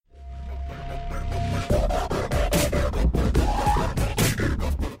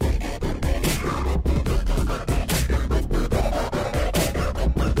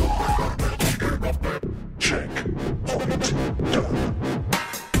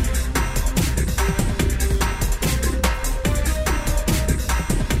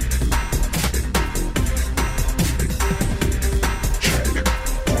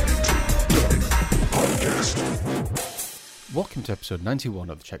to episode 91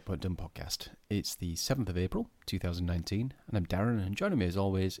 of the Checkpoint Done podcast. It's the 7th of April, 2019, and I'm Darren, and joining me as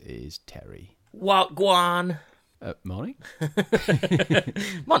always is Terry. What, Guan? Morning.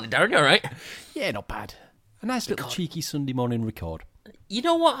 Morning, Darren, you alright? Yeah, not bad. A nice little cheeky Sunday morning record. You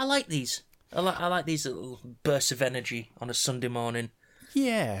know what? I like these. I like these little bursts of energy on a Sunday morning.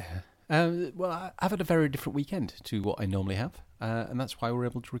 Yeah. Well, I've had a very different weekend to what I normally have, and that's why we're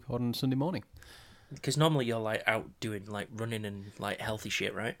able to record on a Sunday morning. Because normally you're like out doing like running and like healthy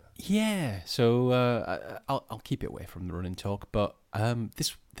shit, right? Yeah, so I'll keep it away from the running talk, but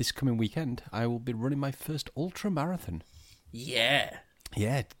this coming weekend I will be running my first ultra marathon. Yeah.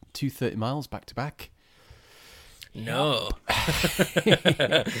 Yeah, 230 miles back to back. No.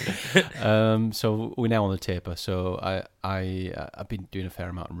 So we're now on the taper. So I've been doing a fair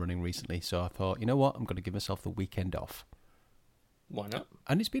amount of running recently. So I thought, you know what, I'm going to give myself the weekend off. Why not?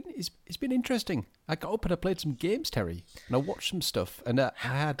 And it's been interesting. I got up and I played some games, Terry, and I watched some stuff, and I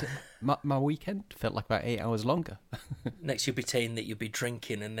had my weekend felt like about 8 hours longer. Next you'll be saying that you'll be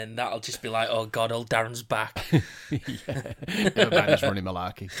drinking, and then that'll just be like, oh God, old Darren's back. Yeah, never mind, just running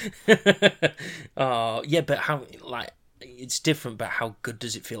malarkey. Oh yeah, but how like it's different. But how good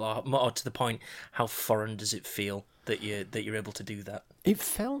does it feel? Or more to the point, how foreign does it feel that you're able to do that? It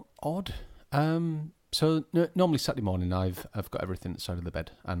felt odd. So normally Saturday morning I've got everything outside of the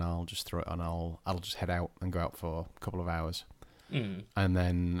bed, and I'll just throw it on. I'll just head out and go out for a couple of hours, and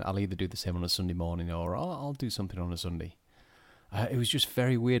then I'll either do the same on a Sunday morning or I'll do something on a Sunday. It was just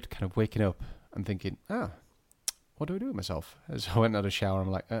very weird, kind of waking up and thinking, what do I do with myself? So I went and had a shower. And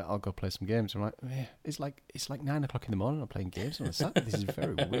I'm like, I'll go play some games. I'm like, it's like 9 o'clock in the morning. I'm playing games on a Saturday. This is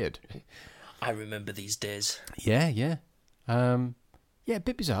very weird. I remember these days. Yeah. A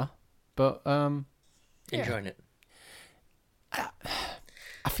bit bizarre, but enjoying it. I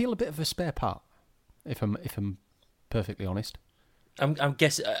feel a bit of a spare part, if I'm perfectly honest. I'm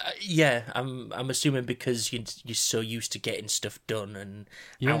guessing. I'm assuming because you're so used to getting stuff done and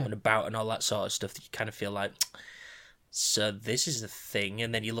out and about and all that sort of stuff that you kind of feel like, so this is the thing.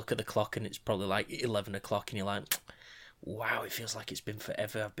 And then you look at the clock and it's probably like 11 o'clock and you're like, wow, it feels like it's been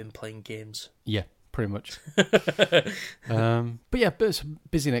forever. I've been playing games. Yeah. Pretty much. But it's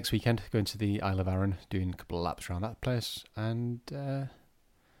busy next weekend, going to the Isle of Arran, doing a couple of laps around that place, and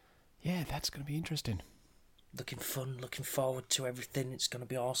that's going to be interesting. Looking forward to everything. It's going to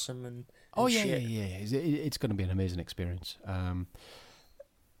be awesome. And shit. It's going to be an amazing experience.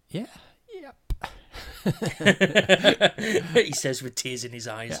 Yep. He says with tears in his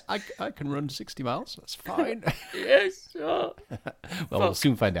eyes. Yeah, I can run 60 miles. That's fine. Yes. Oh. Well, we'll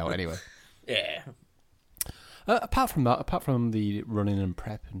soon find out anyway. Yeah. Apart from the running and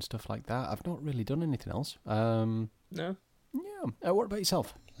prep and stuff like that, I've not really done anything else. No. Yeah. What about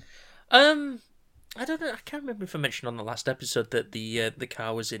yourself? I don't know. I can't remember if I mentioned on the last episode that the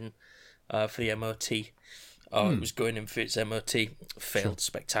car was in for the MOT. It was going in for its MOT. Failed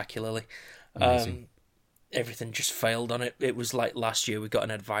spectacularly. Amazing. Everything just failed on it. It was like last year we got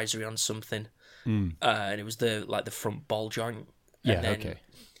an advisory on something, and it was the front ball joint. Okay.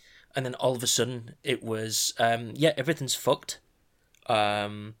 And then all of a sudden, it was, everything's fucked.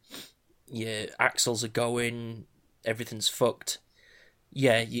 Axles are going, everything's fucked.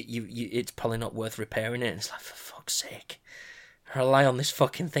 Yeah, it's probably not worth repairing it. And it's like, for fuck's sake, I rely on this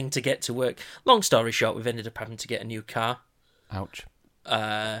fucking thing to get to work. Long story short, we've ended up having to get a new car. Ouch.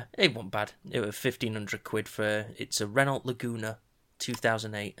 It wasn't bad. It was 1,500 quid it's a Renault Laguna,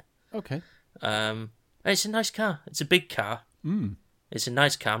 2008. Okay. It's a nice car. It's a big car. It's a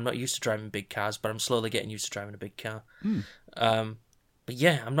nice car. I'm not used to driving big cars, but I'm slowly getting used to driving a big car. But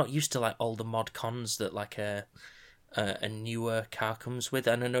yeah, I'm not used to like all the mod cons that like a newer car comes with.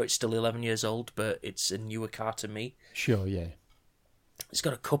 And I know it's still 11 years old, but it's a newer car to me. Sure, yeah. It's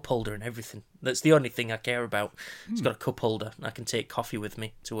got a cup holder and everything. That's the only thing I care about. It's got a cup holder. I can take coffee with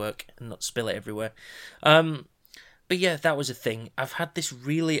me to work and not spill it everywhere. But yeah, that was a thing. I've had this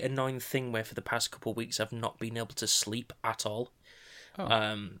really annoying thing where for the past couple of weeks I've not been able to sleep at all.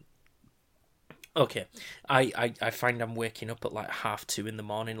 Okay. I find I'm waking up at like 2:30 in the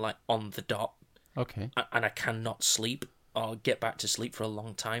morning, like on the dot. Okay. And I cannot sleep or get back to sleep for a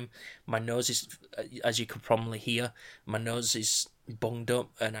long time. My nose is, as you could probably hear, my nose is bunged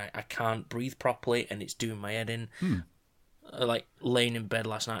up and I can't breathe properly and it's doing my head in. Like laying in bed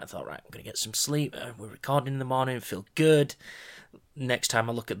last night, I thought, right, I'm going to get some sleep. We're recording in the morning, feel good. Next time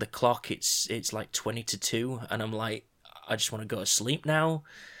I look at the clock, it's like 1:50, and I'm like, I just want to go to sleep now.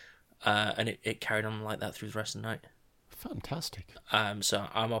 And it carried on like that through the rest of the night. Fantastic. So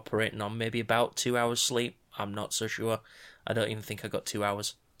I'm operating on maybe about 2 hours sleep. I'm not so sure. I don't even think I got 2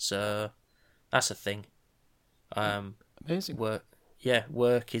 hours. So that's a thing. Amazing.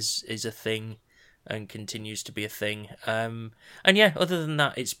 Work is a thing and continues to be a thing. And yeah, other than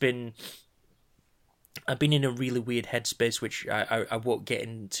that, I've been in a really weird headspace, which I won't get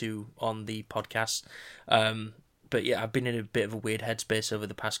into on the podcast. But yeah, I've been in a bit of a weird headspace over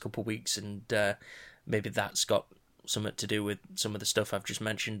the past couple of weeks, and maybe that's got something to do with some of the stuff I've just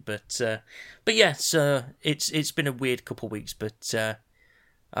mentioned. But yeah, so it's been a weird couple of weeks, but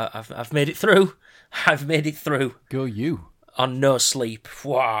I've made it through. I've made it through. Go you. On no sleep.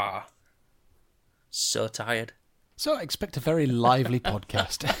 Wow. So tired. So I expect a very lively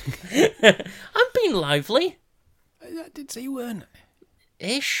podcast. I'm being lively. I did say you weren't.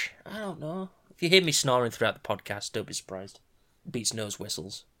 Ish. I don't know. If you hear me snoring throughout the podcast, don't be surprised. Beats nose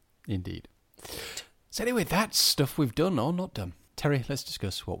whistles. Indeed. So anyway, that's stuff we've done or not done. Terry, let's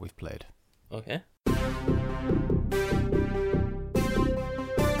discuss what we've played. Okay.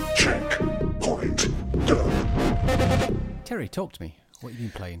 Checkpoint done. Terry, talk to me. What have you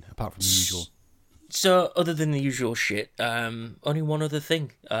been playing, apart from the usual? So, other than the usual shit, only one other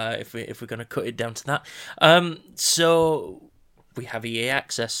thing, if we're going to cut it down to that. So, we have EA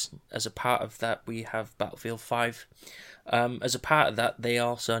Access. As a part of that, we have Battlefield 5. As a part of that, they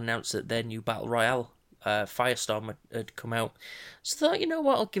also announced that their new Battle Royale, Firestorm, had come out. So I thought, you know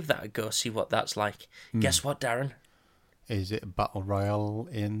what, I'll give that a go, see what that's like. Guess what, Darren? Is it a Battle Royale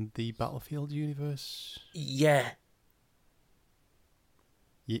in the Battlefield universe? Yeah.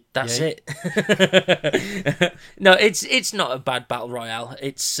 That's it. No, it's not a bad Battle Royale.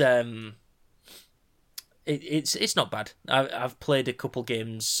 It's not bad. I've played a couple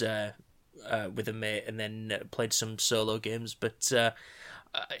games with a mate, and then played some solo games. But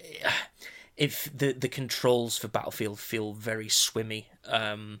if the controls for Battlefield feel very swimmy,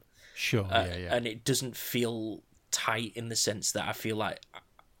 Sure, yeah. and it doesn't feel tight in the sense that I feel like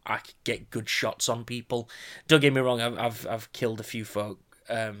I could get good shots on people. Don't get me wrong, I've killed a few folk.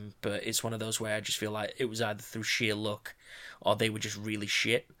 But it's one of those where I just feel like it was either through sheer luck or they were just really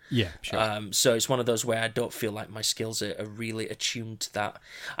shit. Yeah, sure. So it's one of those where I don't feel like my skills are really attuned to that.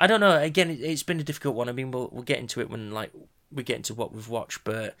 I don't know. Again, it's been a difficult one. I mean, we'll get into it when we get into what we've watched.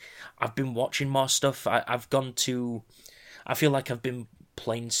 But I've been watching more stuff. I feel like I've been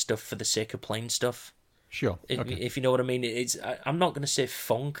playing stuff for the sake of playing stuff. Sure. Okay. If you know what I mean. I'm not going to say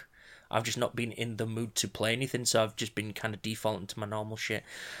funk. I've just not been in the mood to play anything, so I've just been kind of defaulting to my normal shit.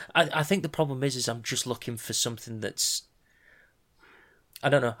 I think the problem is I'm just looking for something that's... I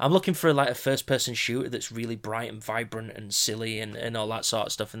don't know. I'm looking for like a first-person shooter that's really bright and vibrant and silly and all that sort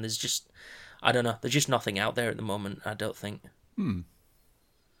of stuff, and there's just... I don't know. There's just nothing out there at the moment, I don't think.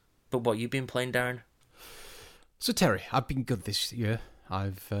 But what, you been playing, Darren? So, Terry, I've been good this year.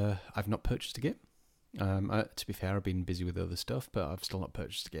 I've not purchased a game. To be fair, I've been busy with other stuff, but I've still not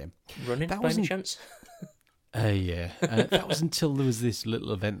purchased a game. Running, by any chance? Yeah. That was until there was this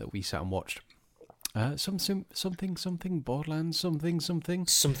little event that we sat and watched. Something, Borderlands, something.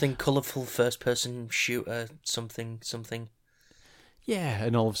 Something colourful first-person shooter, something. Yeah,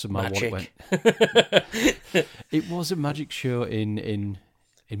 and all of a sudden my wallet went. It was a magic show in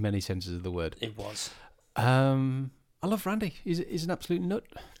many senses of the word. It was. I love Randy. He's an absolute nut.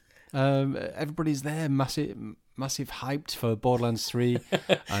 Everybody's there, massive hyped for Borderlands 3,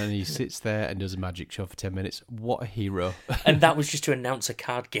 and he sits there and does a magic show for 10 minutes. What a hero. And that was just to announce a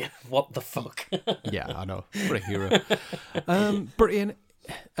card game. What the fuck? Yeah, I know. What a hero. Brilliant.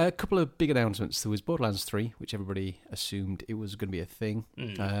 A couple of big announcements. There was Borderlands 3, which everybody assumed it was going to be a thing.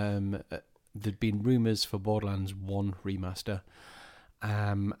 There'd been rumours for Borderlands 1 remaster.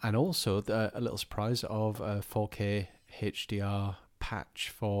 And also a little surprise of a 4K HDR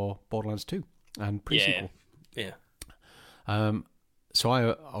patch for Borderlands 2 and pre-sequel. Yeah. So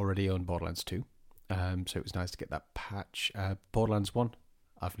I already own Borderlands 2, so it was nice to get that patch. Borderlands 1,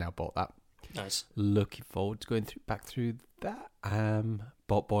 I've now bought that. Nice. Looking forward to going back through that.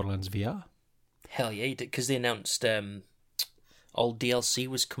 Bought Borderlands VR. Hell yeah, you did, because they announced all DLC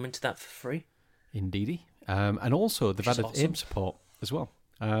was coming to that for free. Indeedy. And also they've added awesome. aim support as well.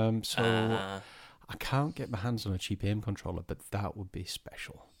 I can't get my hands on a cheap aim controller, but that would be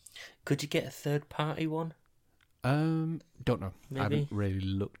special. Could you get a third-party one? Don't know. Maybe. I haven't really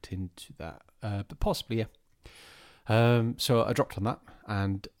looked into that, but possibly, yeah. So I dropped on that,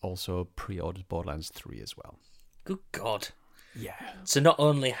 and also pre-ordered Borderlands 3 as well. Good God. Yeah. So not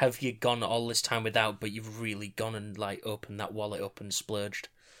only have you gone all this time without, but you've really gone and like opened that wallet up and splurged.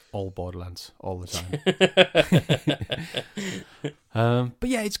 All Borderlands, all the time. But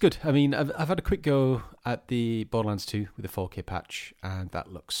yeah, it's good. I mean, I've had a quick go at the Borderlands 2 with a 4K patch, and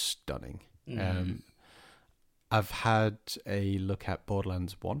that looks stunning. I've had a look at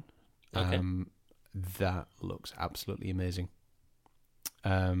Borderlands 1. Okay. that looks absolutely amazing.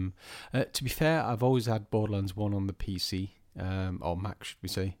 To be fair, I've always had Borderlands 1 on the PC, or Mac, should we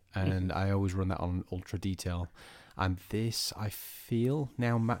say, and I always run that on Ultra Detail. And this, I feel,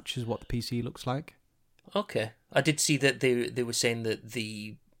 now matches what the PC looks like. Okay. I did see that they were saying that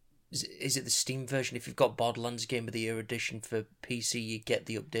is it the Steam version? If you've got Borderlands Game of the Year edition for PC, you get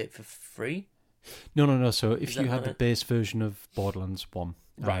the update for free? No. So if you had not the it? base version of Borderlands 1,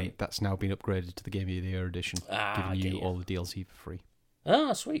 Right. that's now been upgraded to the Game of the Year edition, giving you all the DLC for free.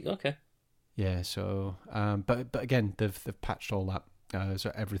 Ah, sweet. Okay. Yeah, so but again, they've patched all that,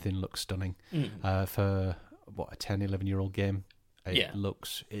 so everything looks stunning. For what, a 10, 11-year-old game, it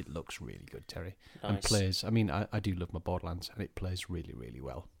looks really good, Terry, and Nice. plays. I mean, I do love my Borderlands, and it plays really, really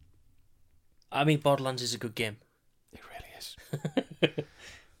well. I mean, Borderlands is a good game. It really is.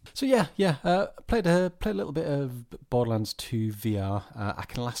 So yeah. Played a little bit of Borderlands 2 VR. I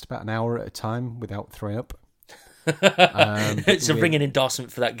can last about an hour at a time without throwing up. It's a ringing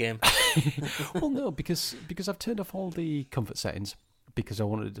endorsement for that game. Well, no, because I've turned off all the comfort settings because I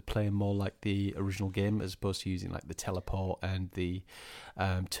wanted to play more like the original game as opposed to using like the teleport and the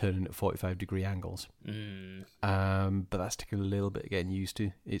turning at 45-degree angles. But that's taking a little bit of getting used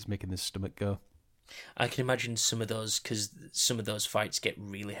to. It's making the stomach go. I can imagine some of those, because some of those fights get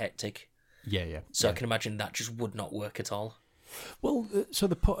really hectic. Yeah. So I can imagine that just would not work at all. Well, so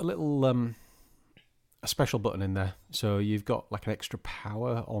they put a little a special button in there, so you've got like an extra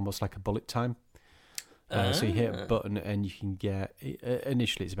power, almost like a bullet time. So you hit a button and you can get,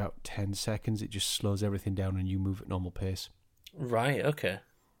 initially it's about 10 seconds, it just slows everything down and you move at normal pace. Right, okay.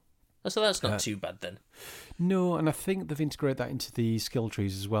 So that's not too bad then. No, and I think they've integrated that into the skill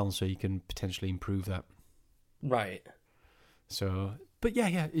trees as well, so you can potentially improve that. Right. So, but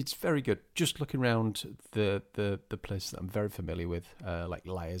yeah, it's very good. Just looking around the place that I'm very familiar with, like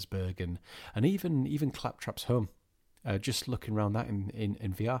Liarsburg and even Claptrap's home. Just looking around that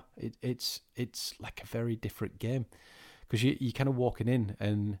in VR, it's like a very different game because you kind of walking in,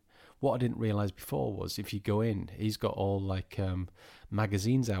 and what I didn't realize before was if you go in, he's got all like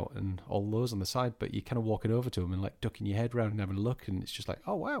magazines out and all those on the side, but you're kind of walking over to him and like ducking your head around and having a look, and it's just like,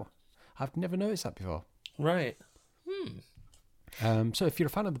 oh wow, I've never noticed that before. Right. So if you're a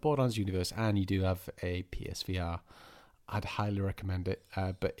fan of the Borderlands universe and you do have a PSVR, I'd highly recommend it,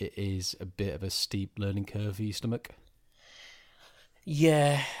 but it is a bit of a steep learning curve for your stomach.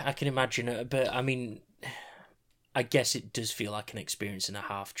 Yeah, I can imagine it, but I mean, I guess it does feel like an experience and a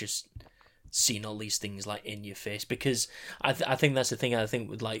half just seeing all these things like in your face, because I think that's the thing. I think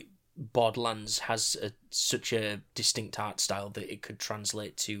with like Borderlands has such a distinct art style that it could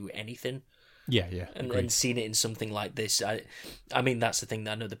translate to anything. Yeah. And seeing it in something like this, I mean, that's the thing.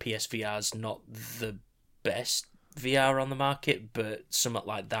 That I know the PSVR is not the best VR on the market, but something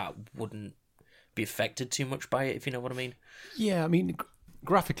like that wouldn't be affected too much by it, if you know what I mean. Yeah, I mean,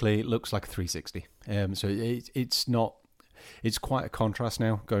 graphically it looks like a 360. So it's not. It's quite a contrast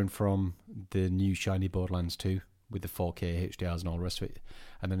now, going from the new shiny Borderlands 2 with the 4K HDRs and all the rest of it,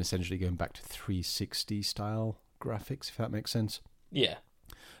 and then essentially going back to 360 style graphics, if that makes sense. Yeah.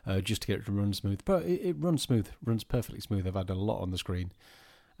 Just to get it to run smooth. But it runs smooth, runs perfectly smooth. I've had a lot on the screen,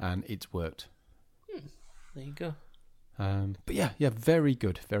 and it's worked. There you go. But yeah, very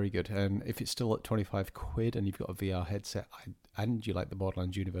good, very good. And if it's still at £25 and you've got a VR headset and you like the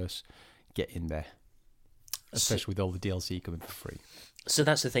Borderlands universe, get in there. Especially with all the DLC coming for free. So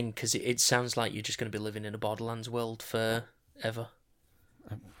that's the thing, because it sounds like you're just going to be living in a Borderlands world forever.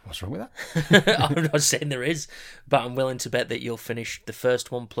 What's wrong with that? I'm not saying there is, but I'm willing to bet that you'll finish the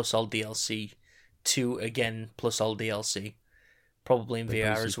first one plus all DLC, 2 again plus all DLC, probably in The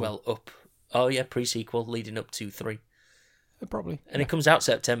VR pre-sequel. as well. Oh yeah, pre-sequel leading up to 3. Probably. And it comes out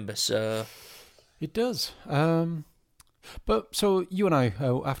September, so... It does. But so you and I,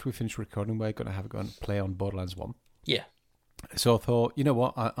 after we finish recording, we're going to have a go and play on Borderlands 1. Yeah. So I thought, you know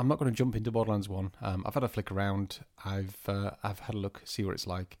what, I'm not going to jump into Borderlands 1. I've had a flick around. I've had a look, see what it's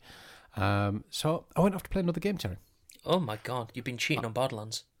like. So I went off to play another game, Terry. Oh my god, you've been cheating on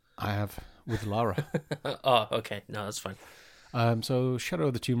Borderlands. I have, with Lara. Oh, okay. No, that's fine. So Shadow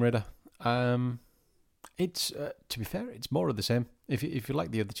of the Tomb Raider. It's to be fair, it's more of the same. If you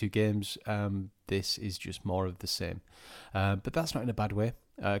like the other two games, this is just more of the same. But that's not in a bad way,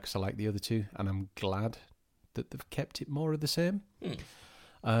 because I like the other two, and I'm glad that they've kept it more of the same.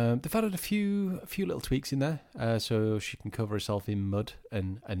 They've added a few little tweaks in there, so she can cover herself in mud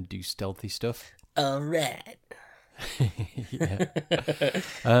and do stealthy stuff. All right. Yeah.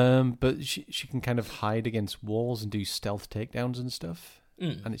 But she can kind of hide against walls and do stealth takedowns and stuff.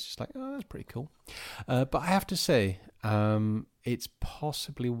 and it's just like, oh, that's pretty cool. But I have to say, it's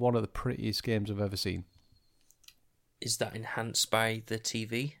possibly one of the prettiest games I've ever seen. Is that enhanced by the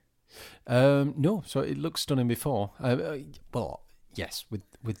TV? No, so it looks stunning before. Well, yes, with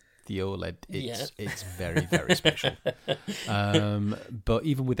the OLED, it's very, very special. But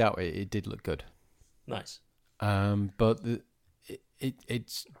even without it, it did look good. Nice. But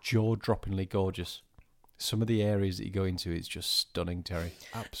it's jaw-droppingly gorgeous. Some of the areas that you go into, it's just stunning, Terry.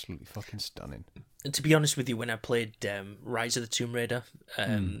 Absolutely fucking stunning. And to be honest with you, when I played Rise of the Tomb Raider,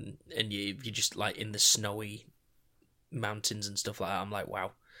 and you're just like in the snowy mountains and stuff like that, I'm like,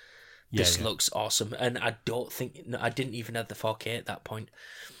 wow, this looks awesome. And I didn't even have the 4K at that point.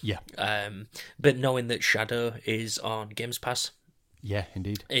 Yeah. But knowing that Shadow is on Games Pass, yeah,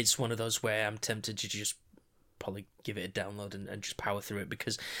 indeed, it's one of those where I'm tempted to just probably give it a download and just power through it,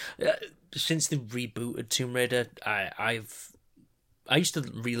 because since the rebooted Tomb Raider, I used to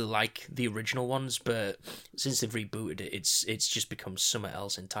really like the original ones, but since they've rebooted it, it's just become something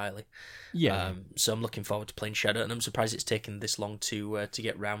else entirely. Yeah. So I'm looking forward to playing Shadow, and I'm surprised it's taken this long to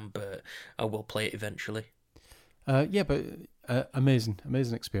get round, but I will play it eventually. Yeah, but amazing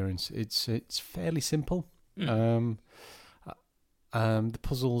experience. It's fairly simple. The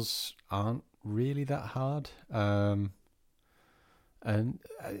puzzles aren't really that hard, and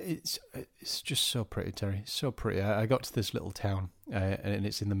it's just so pretty, Terry. So pretty. I got to this little town, and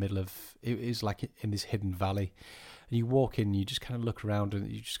it's in the middle of. It is like in this hidden valley, and you walk in, you just kind of look around,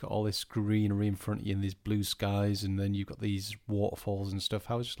 and you just got all this greenery in front of you, and these blue skies, and then you've got these waterfalls and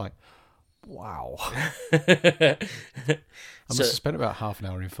stuff. I was just like, wow. I must have spent about half an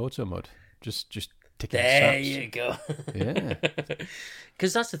hour in photo mode, just. There you go. Yeah.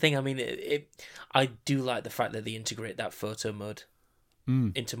 Because that's the thing. I mean, I do like the fact that they integrate that photo mode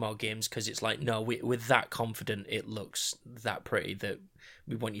into more games, because it's like, no, we're that confident it looks that pretty that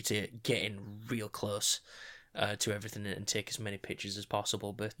we want you to get in real close to everything and take as many pictures as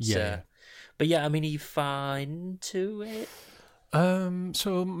possible. But yeah, I mean, are you fine to it?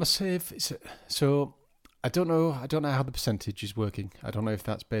 So my save. So I don't know how the percentage is working. I don't know if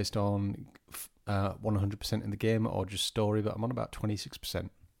that's based on 100% in the game or just story, but I'm on about 26%.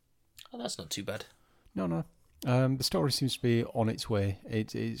 Oh, that's not too bad. No. The story seems to be on its way.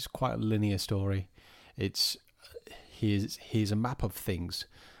 It's quite a linear story. It's here's a map of things,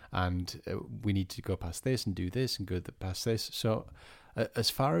 and we need to go past this and do this and go past this. So as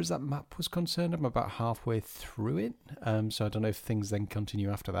far as that map was concerned, I'm about halfway through it. So I don't know if things then continue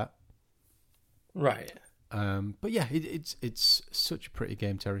after that. Right. But yeah, it's such a pretty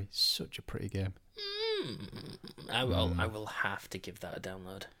game, Terry. Such a pretty game. I will have to give that a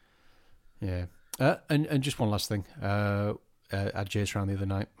download. Yeah. And just one last thing. I had Jace around the other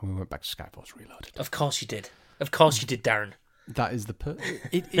night and we went back to Skyforce Reloaded. Of course you did. Of course you did, Darren. That is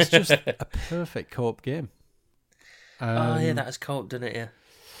it's just a perfect co-op game. Yeah, that is co-op, doesn't it? Yeah.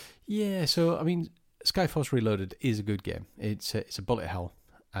 Yeah. So I mean, Skyforce Reloaded is a good game. It's a bullet hell.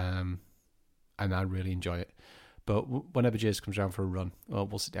 And I really enjoy it. But whenever Jace comes around for a run,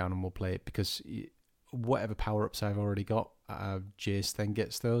 we'll sit down and we'll play it, because whatever power-ups I've already got, Jace then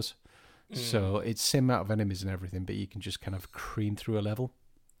gets those. So it's same amount of enemies and everything, but you can just kind of cream through a level.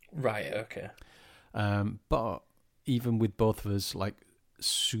 Right, okay. But even with both of us, like,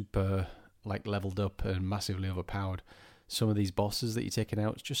 super, like, leveled up and massively overpowered, some of these bosses that you're taking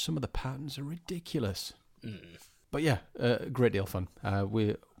out, it's just some of the patterns are ridiculous. But yeah, great deal of fun. I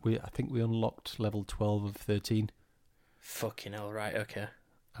think we unlocked level 12 of 13. Fucking hell, right, okay.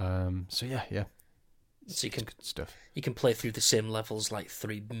 So yeah. So you can good stuff. You can play through the same levels like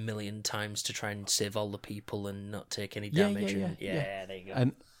 3 million times to try and save all the people and not take any damage. Yeah, there you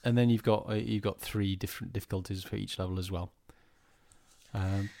go. And then you've got 3 different difficulties for each level as well.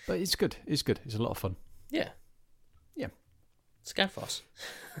 But it's good. It's good. It's a lot of fun. Yeah. Skyforce.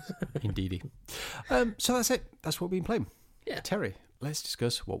 Indeedy. So that's it. That's what we've been playing. Yeah. Terry, let's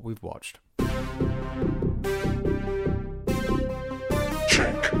discuss what we've watched.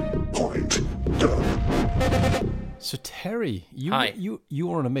 Checkpoint done. So Terry, you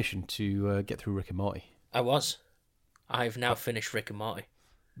were on a mission to get through Rick and Morty. I was. I've now finished Rick and Morty.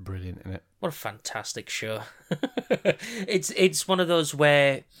 Brilliant, isn't it? What a fantastic show. It's one of those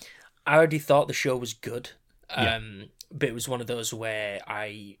where I already thought the show was good. But it was one of those where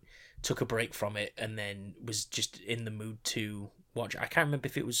I took a break from it and then was just in the mood to watch. I can't remember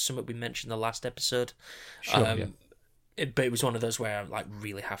if it was something we mentioned in the last episode. Sure, But it was one of those where I like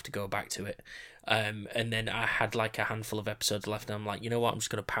really have to go back to it. And then I had like a handful of episodes left and I'm like, you know what, I'm just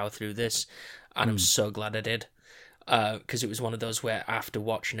going to power through this. And I'm so glad I did. Because it was one of those where after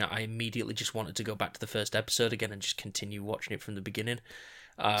watching it, I immediately just wanted to go back to the first episode again and just continue watching it from the beginning.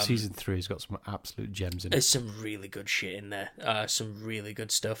 Season 3's got some absolute gems in it. There's some really good shit in there. Some really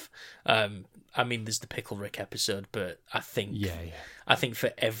good stuff. I mean, there's the Pickle Rick episode, but I think I think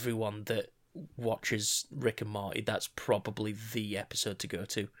for everyone that watches Rick and Morty, that's probably the episode to go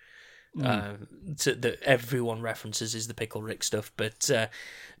to. That everyone references is the Pickle Rick stuff, but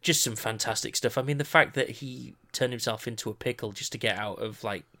just some fantastic stuff. I mean, the fact that he turned himself into a pickle just to get out of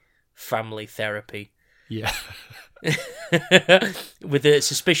like family therapy. Yeah. With a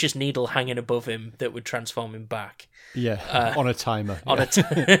suspicious needle hanging above him that would transform him back. Yeah, on a timer.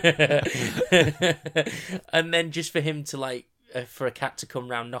 And then just for him to like, for a cat to come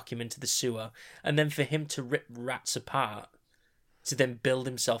round, knock him into the sewer, and then for him to rip rats apart, to then build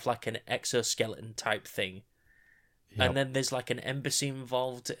himself like an exoskeleton type thing. Yep. And then there's like an embassy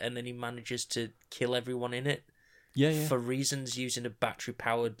involved, and then he manages to kill everyone in it. Yeah. For reasons using a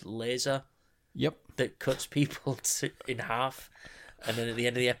battery-powered laser. Yep. That cuts people in half. And then at the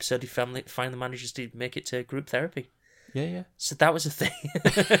end of the episode, he finally manages to make it to group therapy. Yeah. So that was a thing.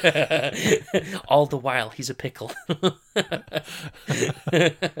 All the while, he's a pickle.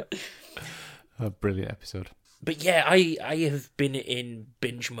 A brilliant episode. But yeah, I have been in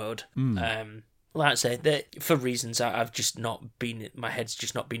binge mode. Like I say, for reasons I've just not been, my head's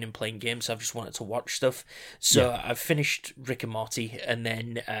just not been in playing games. So I've just wanted to watch stuff. So I've finished Rick and Morty, and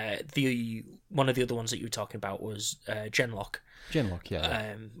then one of the other ones that you were talking about was Genlock. Genlock,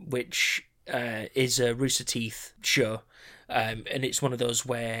 yeah. Which is a Rooster Teeth show, and it's one of those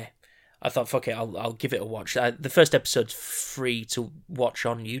where I thought, fuck it, I'll give it a watch. The first episode's free to watch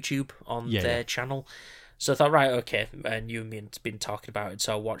on YouTube on their channel. So I thought, right, okay, and you and me had been talking about it,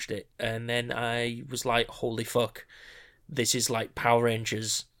 so I watched it, and then I was like, holy fuck, this is like Power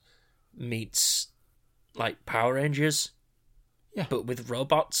Rangers meets like Power Rangers, but with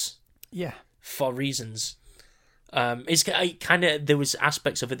robots, for reasons. It's kind of, there was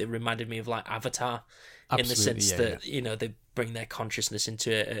aspects of it that reminded me of like Avatar, in the sense that you know, they bring their consciousness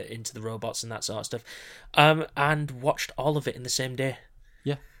into the robots and that sort of stuff, and watched all of it in the same day.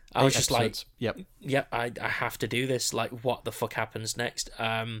 Yeah. I was just like, I have to do this. Like, what the fuck happens next?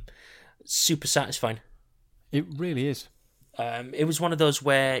 Super satisfying. It really is. It was one of those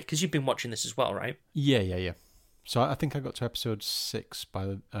where, because you've been watching this as well, right? Yeah. So I think I got to episode 6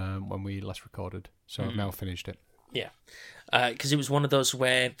 by when we last recorded. So I've now finished it. Yeah, because it was one of those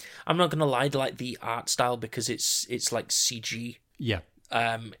where, I'm not gonna lie, like the art style, because it's like CG. Yeah.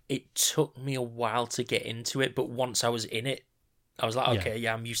 It took me a while to get into it, but once I was in it, I was like, okay,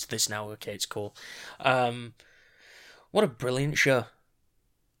 I'm used to this now. Okay, it's cool. What a brilliant show.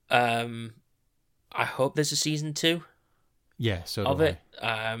 I hope there's a season 2. Yeah, so of it.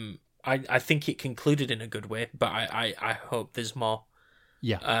 I think it concluded in a good way, but I hope there's more.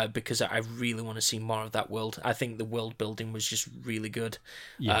 Yeah. Because I really want to see more of that world. I think the world building was just really good.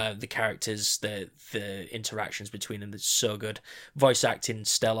 Yeah. The characters, the interactions between them, that's so good. Voice acting,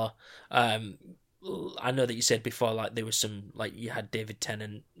 stellar. I know that you said before, like, there was some, like, you had David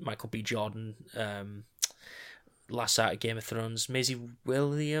Tennant, Michael B. Jordan, last out of Game of Thrones, Maisie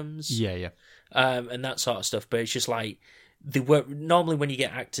Williams. Yeah. And that sort of stuff. But it's just like, they were, normally when you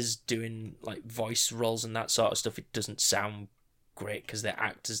get actors doing, like, voice roles and that sort of stuff, it doesn't sound great because they're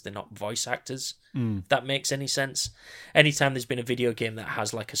actors, they're not voice actors. If that makes any sense. Anytime there's been a video game that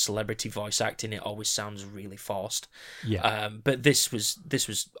has like a celebrity voice acting, it always sounds really forced. Yeah. But this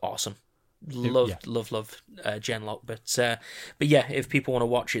was awesome. Loved Genlock, but yeah, if people want to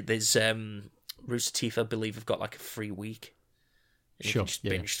watch it, there's Rooster Teeth, I believe, have got like a free week. And you can just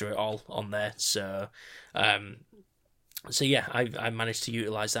binge through it all on there. So yeah, I managed to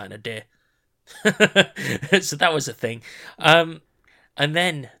utilize that in a day. So that was a thing. And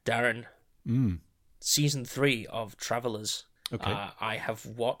then Darren, season 3 of Travelers. Okay. I have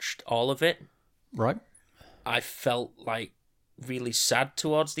watched all of it. Right. I felt like really sad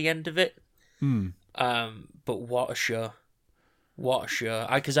towards the end of it. But what a show.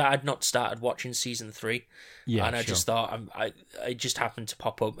 Because I had not started watching season 3. Yeah, and I just thought, I just happened to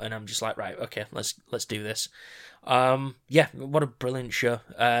pop up, and I'm just like, right, okay, let's do this. Yeah, what a brilliant show.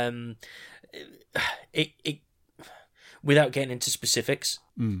 It without getting into specifics,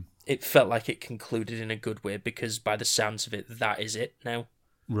 it felt like it concluded in a good way, because by the sounds of it, that is it now.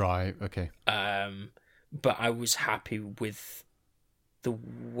 Right. Okay. But I was happy with the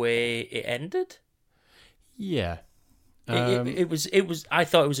way it ended. Yeah. It was. I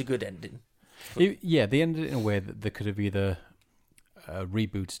thought it was a good ending. They ended it in a way that they could have either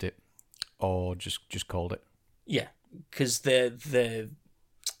rebooted it or just called it. Yeah, because the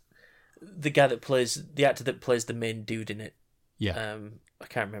guy that plays, the actor that plays the main dude in it. Yeah. I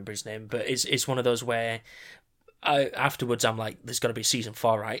can't remember his name, but it's one of those where afterwards I'm like, there's got to be season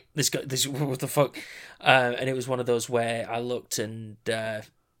 4, right? This what the fuck? And it was one of those where I looked and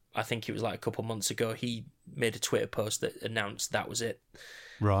I think it was like a couple months ago he made a Twitter post that announced that was it.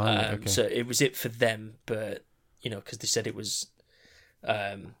 Right. Okay. So it was it for them, but because they said it was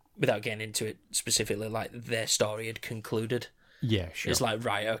without getting into it specifically, like their story had concluded. Yeah, sure. It's like,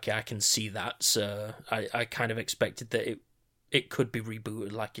 right, okay, I can see that. So I kind of expected that it could be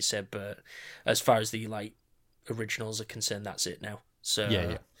rebooted, like you said, but as far as the like originals are concerned, that's it now. So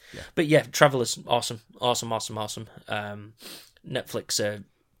yeah. But yeah, Travelers, awesome. Netflix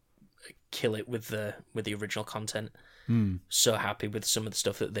kill it with the original content. So happy with some of the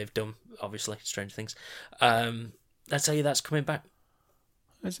stuff that they've done. Obviously, Stranger Things. I tell you, that's coming back.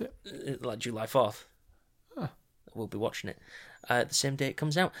 Is it? Like July 4th. Huh. We'll be watching it the same day it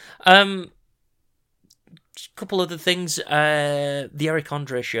comes out. Just a couple other things. The Eric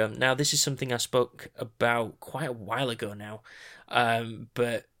Andre show. Now, this is something I spoke about quite a while ago now,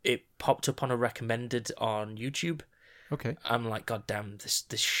 but it popped up on a recommended on YouTube. Okay. I'm like, God damn, this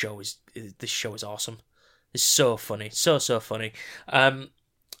show is awesome. It's so funny, so funny. I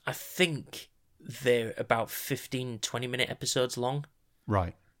think they're about 15-20 minute episodes long.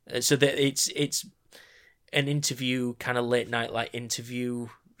 Right. So that it's an interview, kind of late night like interview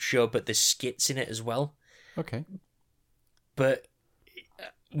show, but there's skits in it as well. Okay. But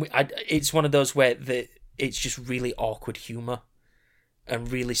it's one of those where it's just really awkward humor and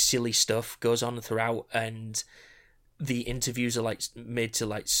really silly stuff goes on throughout, and the interviews are like made to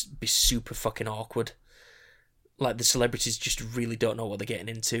like be super fucking awkward. Like the celebrities just really don't know what they're getting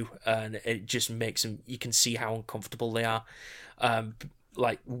into, and it just makes them. You can see how uncomfortable they are.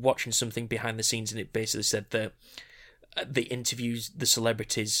 Like watching something behind the scenes, and it basically said that they interviews the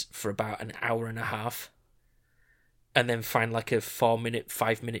celebrities for about an hour and a half, and then find like a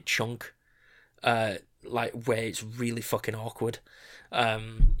 5-minute chunk, like where it's really fucking awkward,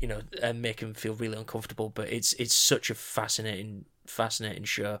 and make them feel really uncomfortable. But it's such a fascinating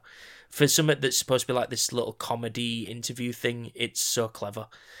show. For something that's supposed to be like this little comedy interview thing, it's so clever.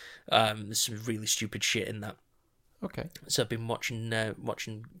 There's some really stupid shit in that. Okay. So I've been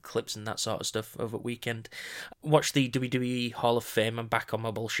watching clips and that sort of stuff over the weekend. Watched the WWE Hall of Fame. I'm back on my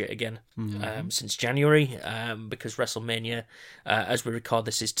bullshit again since January because WrestleMania, as we record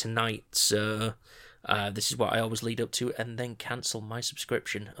this, is tonight. So this is what I always lead up to, and then cancel my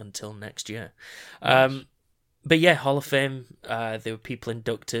subscription until next year. Nice. But yeah, Hall of Fame. There were people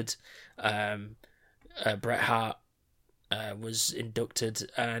inducted. Bret Hart was inducted,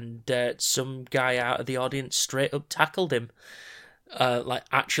 and some guy out of the audience straight up tackled him. Like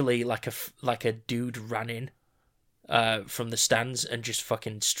a dude ran in from the stands and just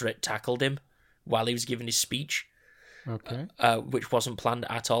fucking straight tackled him while he was giving his speech. Okay. Which wasn't planned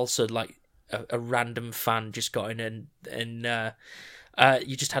at all. So like a random fan just got in, and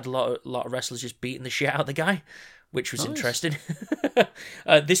you just had a lot of wrestlers just beating the shit out of the guy, which was interesting.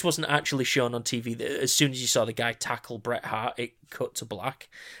 This wasn't actually shown on TV. As soon as you saw the guy tackle Bret Hart, it cut to black,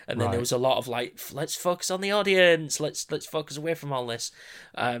 and then there was a lot of like, let's focus on the audience. Let's focus away from all this.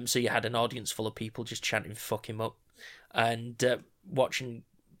 So you had an audience full of people just chanting "fuck him up," and watching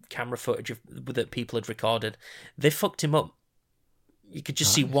camera footage that people had recorded. They fucked him up. You could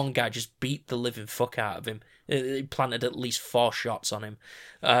just see one guy just beat the living fuck out of him. He planted at least 4 shots on him.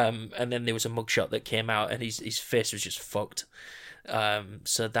 And then there was a mugshot that came out, and his face was just fucked.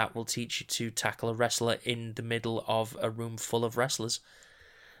 So that will teach you to tackle a wrestler in the middle of a room full of wrestlers.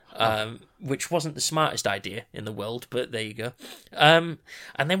 Which wasn't the smartest idea in the world, but there you go. And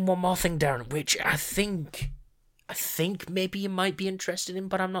then one more thing, Darren, which I think maybe you might be interested in,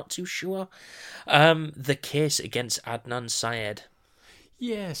 but I'm not too sure. The case against Adnan Syed.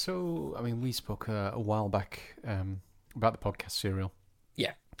 Yeah, so, I mean, we spoke a while back about the podcast Serial.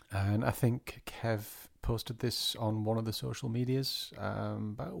 Yeah. And I think Kev posted this on one of the social medias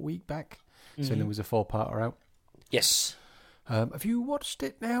about a week back, saying there was a 4-parter out. Yes. Have you watched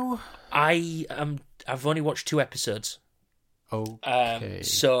it now? I've only watched 2 episodes. Okay.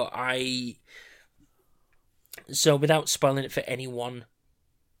 So without spoiling it for anyone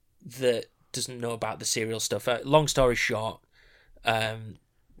that doesn't know about the Serial stuff, long story short,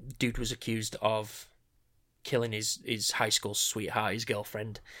 dude was accused of killing his high school sweetheart, his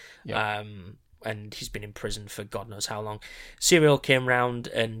girlfriend. Yep. And he's been in prison for God knows how long. Serial came round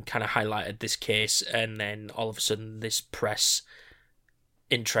and kind of highlighted this case, and then all of a sudden this press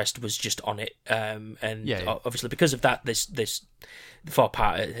interest was just on it. Obviously because of that, this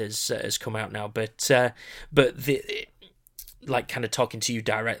 4-parter has come out now. But the like kind of talking to you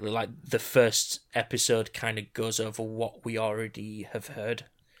directly, like the first episode kind of goes over what we already have heard.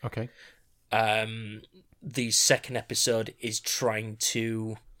 Okay. the second episode is trying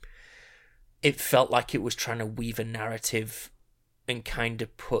to... It felt like it was trying to weave a narrative and kind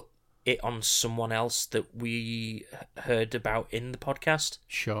of put it on someone else that we heard about in the podcast.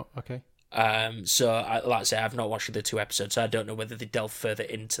 Sure, okay. So, like I say, I've not watched the 2 episodes, so I don't know whether they delve further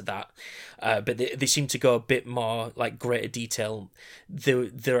into that. But they seem to go a bit more, like, greater detail.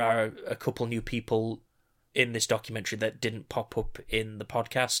 There are a couple new people in this documentary that didn't pop up in the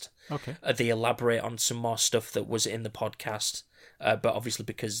podcast. Okay. They elaborate on some more stuff that was in the podcast, but obviously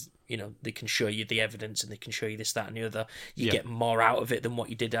because, you know, they can show you the evidence and they can show you this, that, and the other, you get more out of it than what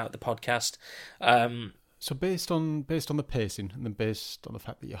you did out of the podcast. So based on the pacing and then based on the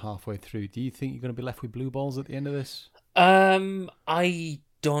fact that you're halfway through, do you think you're going to be left with blue balls at the end of this? I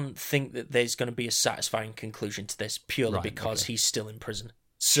don't think that there's going to be a satisfying conclusion to this, purely because he's still in prison.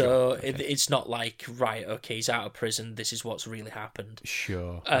 So Sure, okay. it's not like, right, okay, he's out of prison, this is what's really happened.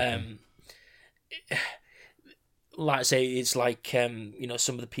 Sure. Okay. Like I say, it's like, you know,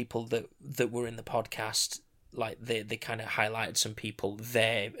 some of the people that were in the podcast, like they kind of highlighted some people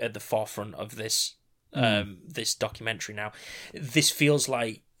there at the forefront of this this documentary now. This feels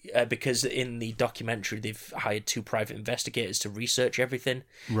like, because in the documentary they've hired 2 private investigators to research everything,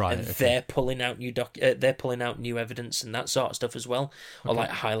 Right, and okay. they're pulling out new evidence and that sort of stuff as well, or like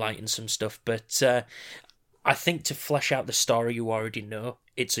highlighting some stuff. But I think to flesh out the story you already know,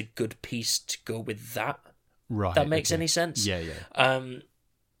 it's a good piece to go with that. Right. That makes okay. any sense? Yeah, yeah.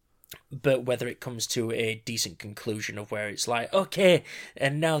 But whether it comes to a decent conclusion of where it's like, okay,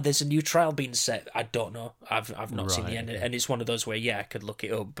 and now there's a new trial being set, I don't know. I've not seen the Right, end, okay. and it's one of those where, yeah, I could look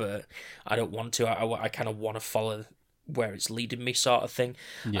it up, but I don't want to. I kind of want to follow where it's leading me, sort of thing.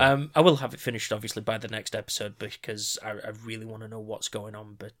 Yeah. I will have it finished, obviously, by the next episode, because I really want to know what's going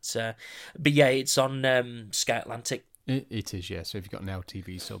on. But yeah, it's on Sky Atlantic. It is, yeah. So if you've got an Now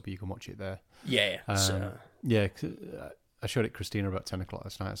TV sub, you can watch it there. Yeah, so... Yeah, 'cause, I showed it Christina about 10 o'clock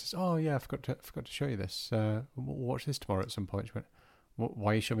last night. I says, "Oh yeah, I forgot to show you this. We'll watch this tomorrow at some point." She went,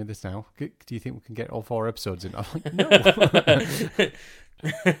 "Why are you showing me this now? Do you think we can get all 4 episodes in?" I'm like, "No."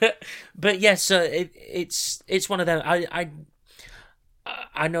 But yeah, so it's one of them.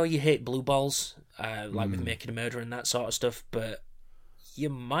 I know you hate blue balls, like with Making a Murder and that sort of stuff, but you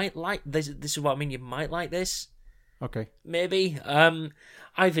might like this. This is what I mean. You might like this. Okay. Maybe.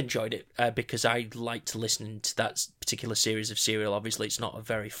 I've enjoyed it because I like to listen to that particular series of Serial. Obviously, it's not a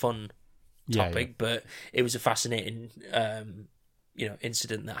very fun topic, but it was a fascinating,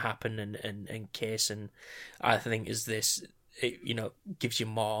 incident that happened and case, and I think it gives you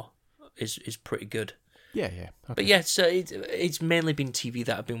more is pretty good. Yeah, yeah. Okay. But yeah, so it's mainly been TV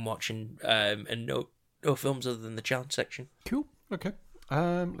that I've been watching, and no films other than the challenge section. Cool. Okay.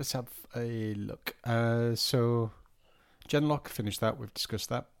 Let's have a look. So Genlock, finished that. We've discussed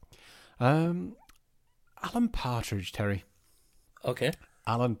that. Alan Partridge, Terry. Okay.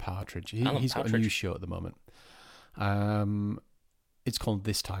 Alan Partridge. He's got a new show at the moment. It's called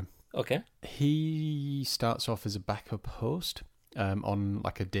This Time. Okay. He starts off as a backup host on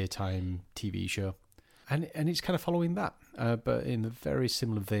like a daytime TV show. And it's kind of following that, but in a very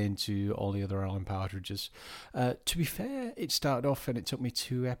similar vein to all the other Alan Partridges. To be fair, it started off and it took me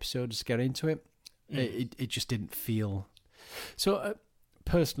 2 episodes to get into it. It just didn't feel... So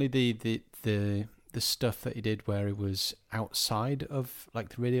personally, the stuff that he did where he was outside of like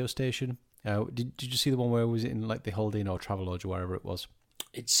the radio station, did you see the one where he was in like the Holiday Inn or Travelodge or wherever it was?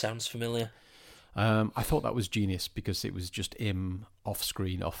 It sounds familiar. I thought that was genius because it was just him off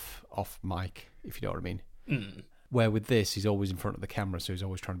screen, off mic, if you know what I mean. Where with this, he's always in front of the camera, so he's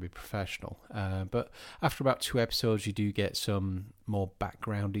always trying to be professional. But after about 2 episodes, you do get some more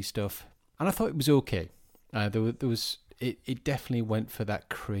backgroundy stuff, and I thought it was okay. There was it definitely went for that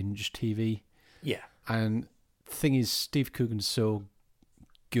cringe TV. Yeah. And the thing is, Steve Coogan's so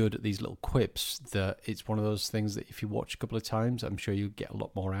good at these little quips that it's one of those things that if you watch a couple of times, I'm sure you'll get a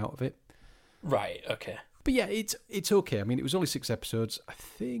lot more out of it. Right, okay. But yeah, it's okay. I mean, it was only 6 episodes. I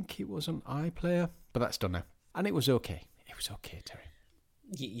think it was on iPlayer, but that's done now. And it was okay. It was okay, Terry.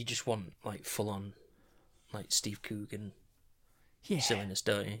 You just want, like, full-on, like, Steve Coogan silliness,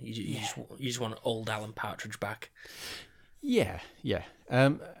 don't you? You just want old Alan Partridge back. Yeah.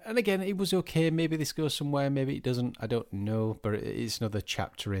 And again, it was okay. Maybe this goes somewhere, maybe it doesn't. I don't know. But it's another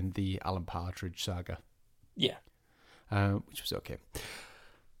chapter in the Alan Partridge saga. Yeah. Which was okay.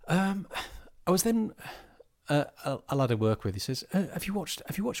 I was then... a lad I work with, he says, have you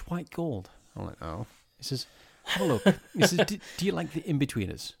watched White Gold? I'm like, no. He says, have a look. He says, do you like the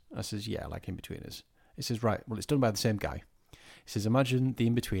In-Betweeners? I says, yeah, I like In-Betweeners. He says, right, well, it's done by the same guy. He says, imagine the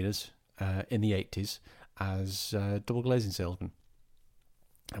In-Betweeners in the 80s as double glazing salesmen.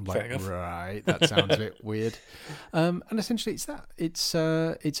 I'm Fair like, enough. right, that sounds a bit weird. And essentially, it's that. It's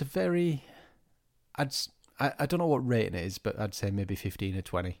a very. I don't know what rating it is, but I'd say maybe 15 or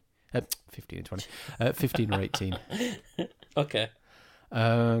 20. 15 or 20. 15 or 18. Okay.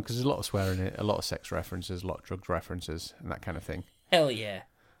 Because there's a lot of swearing in it, a lot of sex references, a lot of drugs references, and that kind of thing. Hell yeah.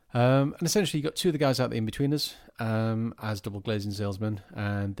 And essentially, you got two of the guys out the in-betweeners as double glazing salesmen,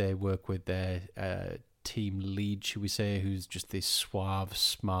 and they work with their team lead, should we say, who's just this suave,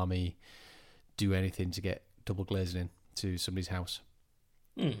 smarmy, do anything to get double glazing in to somebody's house.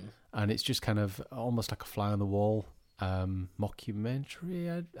 And it's just kind of almost like a fly on the wall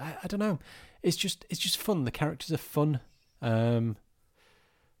mockumentary. I don't know. It's just fun. The characters are fun, and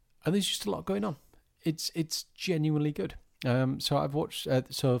there's just a lot going on. It's genuinely good. So I've watched.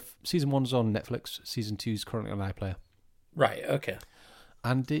 So season 1's on Netflix. Season 2's currently on iPlayer. Right. Okay.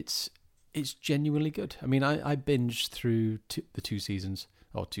 And it's genuinely good. I mean, I binged through the 2 seasons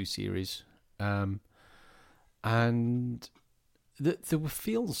or 2 series, and there were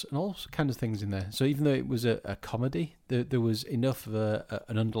feels and all kinds of things in there. So even though it was a comedy, there was enough of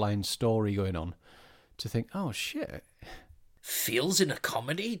an underlying story going on to think, oh shit, Feels in a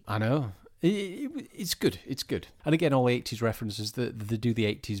comedy? I know. It's good. It's good. And again, all 80s references. They do the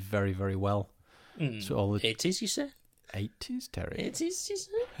 80s very, very well. So all the 80s, you say? 80s, Terry. 80s, you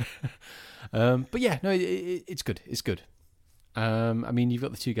say? But yeah, no, it's good. It's good. I mean, you've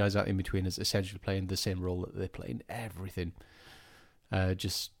got the two guys out in between us essentially playing the same role that they play in everything.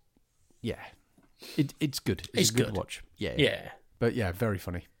 It's good. It's a good good. watch. Yeah. Yeah. But yeah, very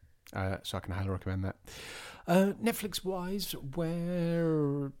funny. So I can highly recommend that. Netflix-wise,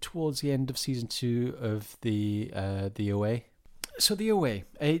 we're towards the end of season 2 of the OA. So the OA,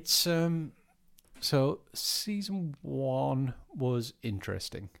 it's so season 1 was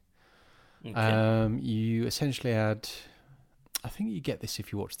interesting. Okay. You essentially had, I think you get this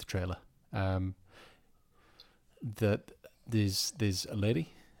if you watch the trailer. That there's a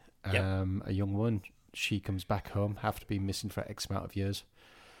lady, a young woman. She comes back home after being missing for X amount of years.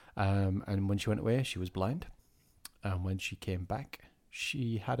 And when she went away, she was blind. And when she came back,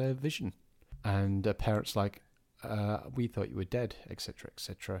 she had a vision. And her parents like, we thought you were dead, etc.,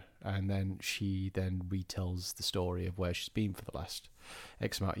 etc. And then she then retells the story of where she's been for the last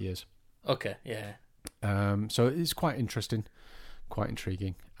X amount of years. Okay, yeah. So it's quite interesting, quite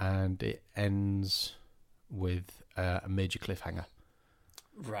intriguing, and it ends with a major cliffhanger.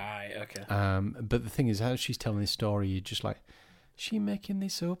 Right, okay. But the thing is, as she's telling this story, you're just like, is she making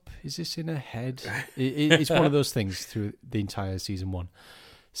this up? Is this in her head? It's one of those things through the entire season 1.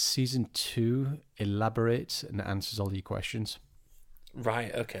 Season 2 elaborates and answers all your questions.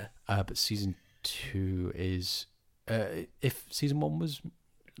 Right, okay. But season 2 is, if season 1 was,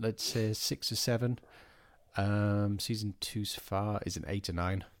 let's say, 6 or 7, season 2 so far is an 8 or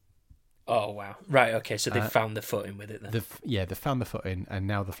 9. Oh, wow. Right, okay, so they found the footing with it then. They found the footing, and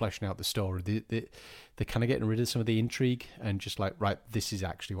now they're fleshing out the story. They're kind of getting rid of some of the intrigue and just like, right, this is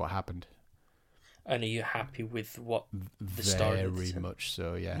actually what happened. And are you happy with what the story is? Very much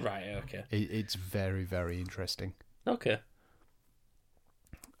so, yeah. Right, okay. It's very, very interesting. Okay.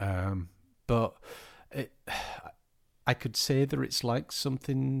 But I could say that it's like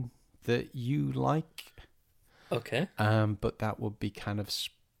something that you like. Okay. But that would be kind of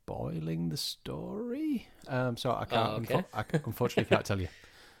spoiling the story. So I can't. okay. I unfortunately can't tell you.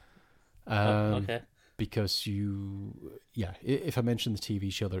 Okay. Because if I mention the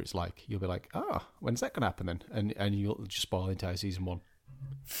TV show that it's like, you'll be like, when's that going to happen then? And you'll just spoil the entire season 1.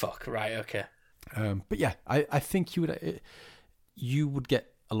 Fuck, right, okay. But yeah, I think you would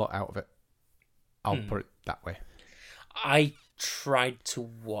get a lot out of it. I'll put it that way. I tried to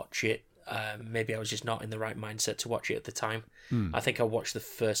watch it. Maybe I was just not in the right mindset to watch it at the time. I think I watched the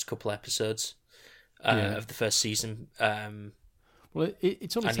first couple episodes of the first season. Well,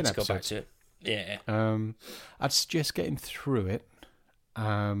 it's only I 10 need to go episodes. back to it. Yeah. I'd suggest getting through it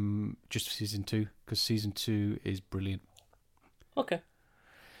just for season 2, because season 2 is brilliant. Okay.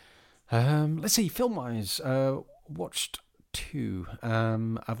 Let's see, film-wise, watched 2.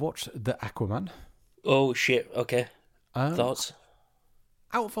 I've watched The Aquaman. Oh, shit, okay. Thoughts?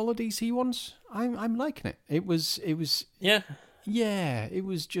 Out of all the DC ones, I'm liking it. It was Yeah. it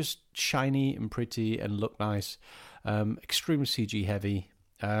was just shiny and pretty and looked nice. Extremely CG heavy.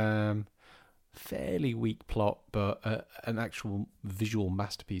 Fairly weak plot, but an actual visual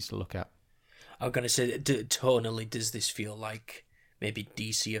masterpiece to look at. I'm going to say, tonally, does this feel like maybe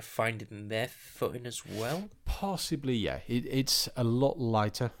DC are finding their footing as well? Possibly, yeah. It's a lot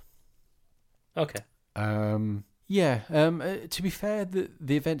lighter. Okay. To be fair,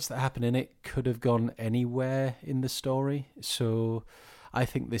 the events that happen in it could have gone anywhere in the story. So I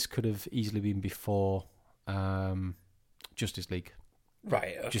think this could have easily been before Justice League,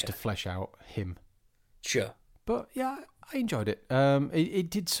 Right. Okay. just to flesh out him. Sure. But yeah, I enjoyed it. It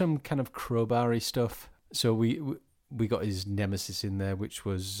did some kind of crowbar-y stuff. So we got his nemesis in there, which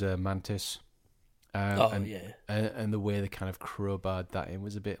was Mantis. And the way they kind of crowbarred that in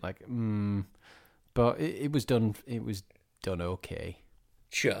was a bit like, but it was done. It was done okay.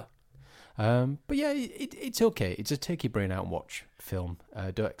 Sure. But yeah, it's okay. It's a take your brain out and watch film.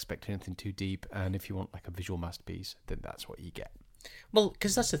 Don't expect anything too deep. And if you want like a visual masterpiece, then that's what you get. Well,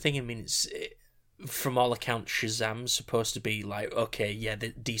 because that's the thing. I mean, from all accounts, Shazam's supposed to be like, okay, yeah,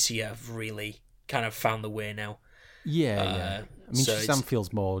 the DC have really kind of found the way now. Yeah. I mean, so Shazam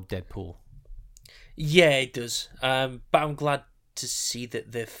feels more Deadpool. Yeah, it does. But I'm glad to see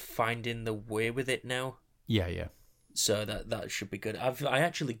that they're finding the way with it now. Yeah. So that should be good. I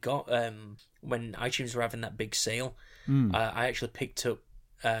actually got when iTunes were having that big sale, I actually picked up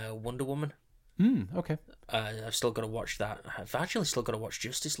Wonder Woman. Okay. I've still got to watch that. I've actually still got to watch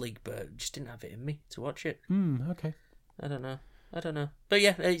Justice League, but just didn't have it in me to watch it. Okay. I don't know. But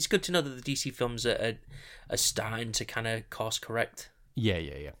yeah, it's good to know that the DC films are starting to kind of course correct. Yeah.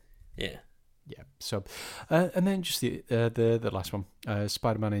 Yeah. So, and then just the last one,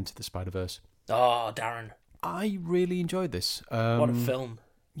 Spider-Man Into the Spider-Verse. Oh, Darren. I really enjoyed this. What a film.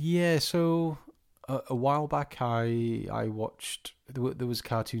 Yeah, so a while back I watched, there was a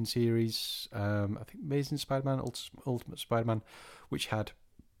cartoon series, I think Amazing Spider-Man, Ultimate Spider-Man, which had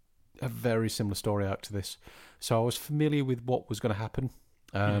a very similar story arc to this. So I was familiar with what was going to happen,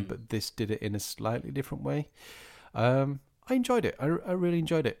 but this did it in a slightly different way. I enjoyed it. I really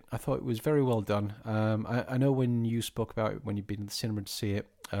enjoyed it. I thought it was very well done. I know when you spoke about it, when you'd been in the cinema to see it,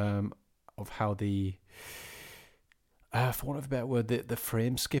 of how the, for want of a better word, the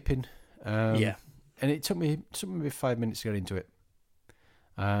frame skipping. Yeah. And it took me maybe 5 minutes to get into it.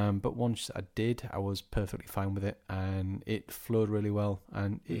 But once I did, I was perfectly fine with it, and it flowed really well,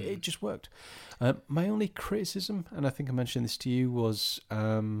 and it just worked. My only criticism, and I think I mentioned this to you, was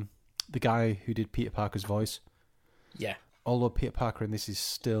the guy who did Peter Parker's voice. Yeah. Although Peter Parker in this is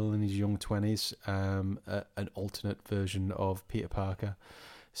still in his young 20s, an alternate version of Peter Parker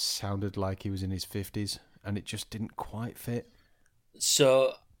sounded like he was in his 50s, and it just didn't quite fit.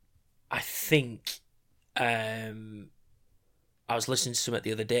 So, I think I was listening to something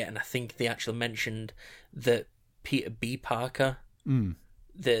the other day, and I think they actually mentioned that Peter B. Parker,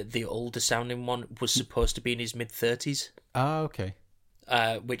 the older sounding one, was supposed to be in his mid-30s. Ah, okay.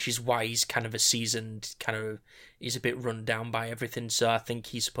 Which is why he's kind of a seasoned, he's a bit run down by everything. So I think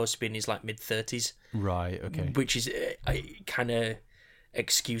he's supposed to be in his like mid-30s. Right. Okay. Which is kind of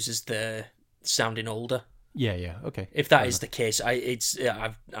excuses the sounding older. Yeah. Okay. If that is the case,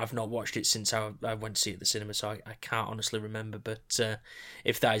 I've not watched it since I went to see it at the cinema, so I can't honestly remember. But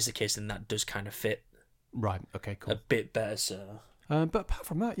if that is the case, then that does kind of fit. Right. Okay. Cool. A bit better. So. But apart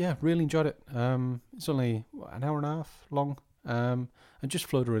from that, yeah, really enjoyed it. It's only an hour and a half long. And just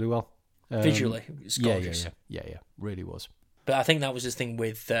flowed really well. Visually, it's gorgeous. Yeah, really was. But I think that was the thing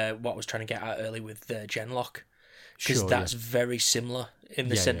with what I was trying to get at early with Genlock, because that's very similar in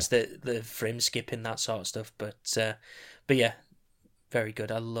the sense that the frame skipping, that sort of stuff. But yeah, very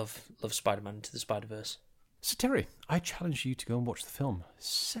good. I love Spider-Man Into the Spider-Verse. So Terry, I challenge you to go and watch the film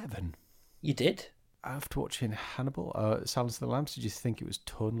Seven. You did? After watching Hannibal, Silence of the Lambs, did you think it was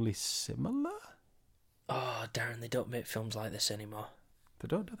tonally similar? Oh, Darren, they don't make films like this anymore. They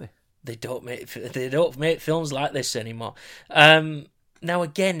don't, do they? They don't make films like this anymore. Now,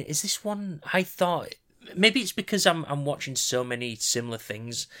 again, is this one? I thought maybe it's because I'm watching so many similar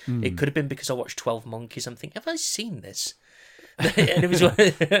things. It could have been because I watched 12 Monkeys. I'm thinking, have I seen this? And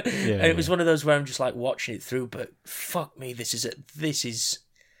it was one of those where I'm just like watching it through. But fuck me, this is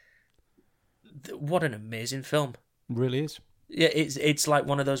what an amazing film. It really is. Yeah, it's like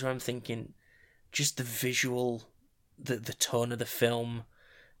one of those where I'm thinking, just the visual, the tone of the film,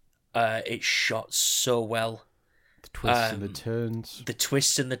 it's shot so well. The twists and the turns. The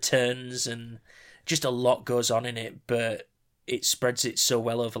twists and the turns, and just a lot goes on in it, but it spreads it so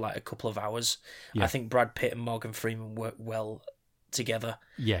well over like a couple of hours. Yeah. I think Brad Pitt and Morgan Freeman work well together.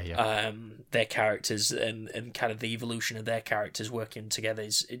 Yeah. Their characters and kind of the evolution of their characters working together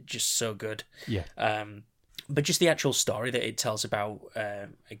is just so good. Yeah. But just the actual story that it tells about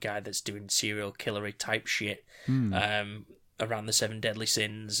a guy that's doing serial killery type shit around the 7 deadly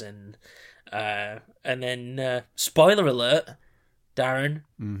sins, and then spoiler alert, Darren,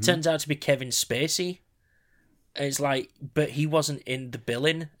 turns out to be Kevin Spacey. It's like, but he wasn't in the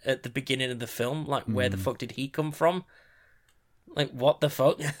billing at the beginning of the film. Like, where the fuck did he come from? Like, what the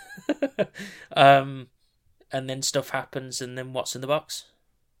fuck? and then stuff happens, and then what's in the box?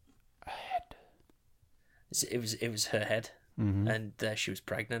 A head. It was her head, and she was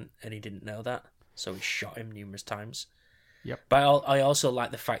pregnant, and he didn't know that, so he shot him numerous times. Yep. But I also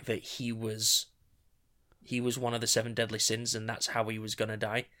like the fact that he was one of the 7 deadly sins, and that's how he was gonna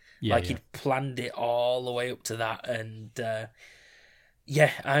die. He'd planned it all the way up to that, and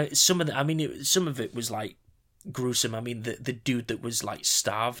some of it was like gruesome. I mean, the dude that was like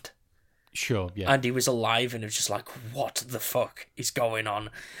starved. Sure, yeah. And he was alive, and it was just like, what the fuck is going on?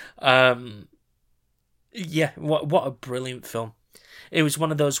 What a brilliant film. It was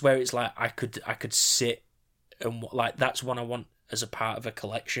one of those where it's like I could sit and like that's one I want as a part of a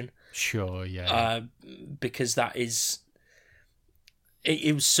collection. Sure, yeah. Because that is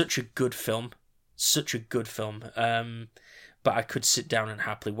it was such a good film. But I could sit down and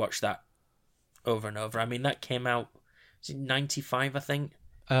happily watch that over and over. I mean, that came out, was it 95, I think?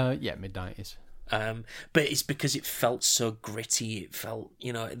 Yeah, mid-90s. But it's because it felt so gritty. It felt,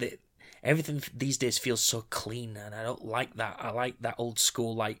 everything these days feels so clean, and I don't like that. I like that old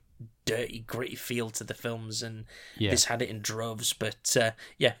school, like, dirty, gritty feel to the films, and this had it in droves. But,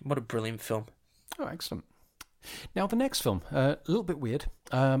 what a brilliant film. Oh, excellent. Now, the next film, a little bit weird.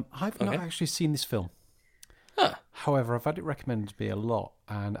 I've not actually seen this film. Huh. However, I've had it recommended to me a lot,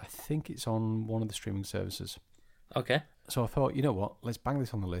 and I think it's on one of the streaming services. Okay. So I thought, you know what, let's bang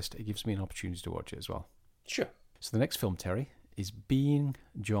this on the list. It gives me an opportunity to watch it as well. Sure. So the next film, Terry, is Being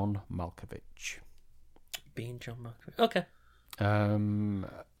John Malkovich. Being John Malkovich. Okay.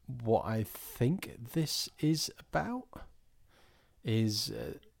 What I think this is about is...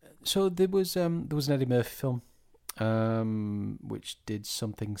 so there was an Eddie Murphy film which did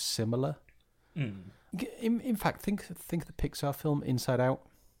something similar. In fact, think of the Pixar film Inside Out.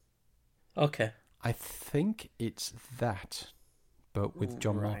 Okay. I think it's that, but with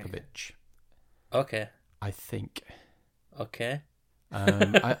John Malkovich. Okay. I think. Okay.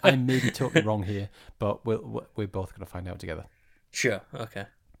 I may be totally wrong here, but we're both going to find out together. Sure. Okay.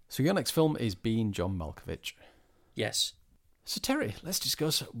 So your next film is Being John Malkovich. Yes. So Terry, let's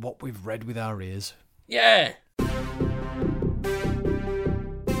discuss what we've read with our ears. Yeah.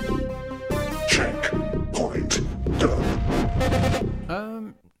 Checkpoint done.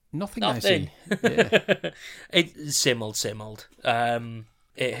 Nothing. I see. Yeah. It's same old.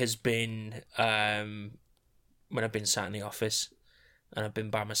 It has been when I've been sat in the office and I've been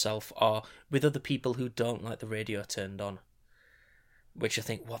by myself or with other people who don't like the radio turned on. Which I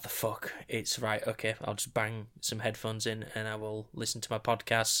think, what the fuck? It's right, okay, I'll just bang some headphones in and I will listen to my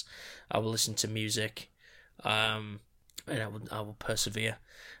podcasts, I will listen to music, and I will persevere.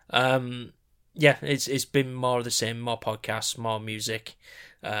 It's been more of the same, more podcasts, more music.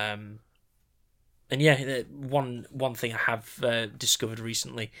 And one thing I have discovered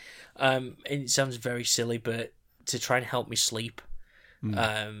recently, and it sounds very silly, but to try and help me sleep,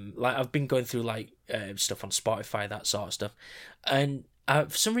 like I've been going through like stuff on Spotify, that sort of stuff, and for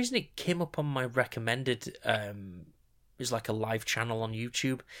some reason it came up on my recommended. It was like a live channel on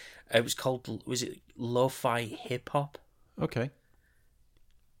YouTube. It was called, was it Lo-Fi Hip Hop? Okay.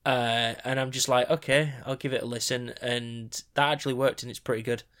 And I'm just like, okay, I'll give it a listen, and that actually worked, and it's pretty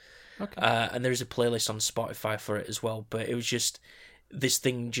good. Okay. And there's a playlist on Spotify for it as well, but it was just, this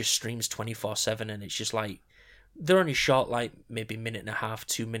thing just streams 24/7, and it's just like, they're only short, like, maybe minute and a half,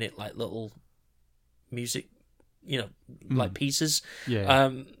 2 minute, like, little music, like pieces. Yeah.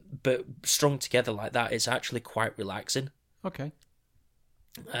 But strung together like that, it's actually quite relaxing. Okay.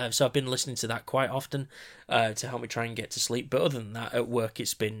 So I've been listening to that quite often to help me try and get to sleep. But other than that, at work,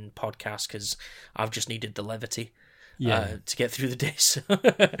 it's been podcasts because I've just needed the levity to get through the day. So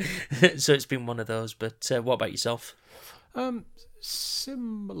it's been one of those. But what about yourself?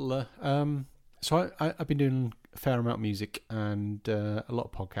 Similar. So I've been doing a fair amount of music and a lot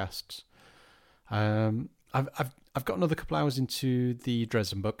of podcasts. I've got another couple hours into the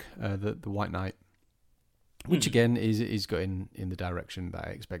Dresden book, the White Knight, which again is going in the direction that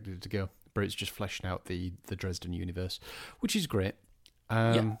I expected it to go, but it's just fleshing out the Dresden universe, which is great.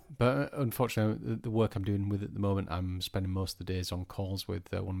 But unfortunately, the work I'm doing with it at the moment, I'm spending most of the days on calls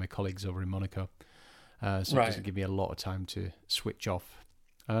with one of my colleagues over in Monaco, so it doesn't give me a lot of time to switch off.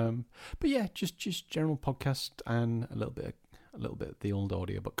 But yeah, just general podcast and a little bit of the old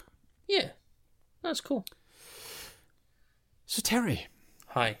audiobook. Yeah, that's cool. So Terry,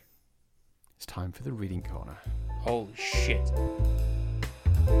 hi. It's time for the reading corner. Holy shit.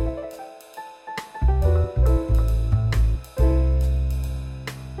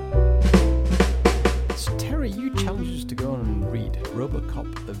 So Terry, you challenged us to go on and read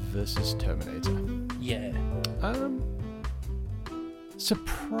RoboCop versus Terminator. Yeah.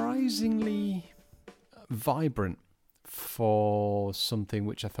 Surprisingly vibrant for something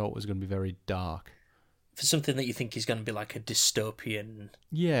which I thought was going to be very dark. For something that you think is going to be like a dystopian,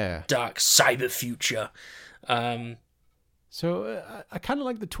 Yeah. dark cyber future. So I kind of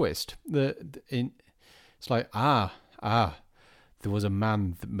like the twist. It's like, there was a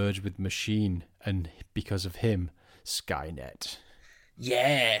man that merged with machine, and because of him, Skynet.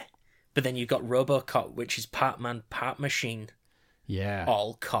 Yeah. But then you've got RoboCop, which is part man, part machine. Yeah.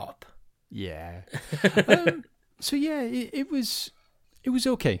 All cop. Yeah. So yeah, it was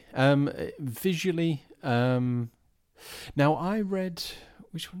okay. Visually, now I read,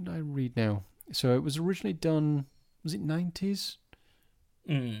 which one did I read now? So it was originally done, was it 90s?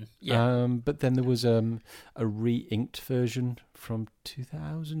 Yeah. But then there was a re-inked version from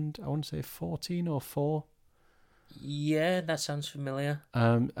 2000, I want to say 14 or 4. Yeah, that sounds familiar.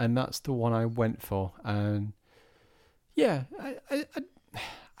 And that's the one I went for. And yeah, I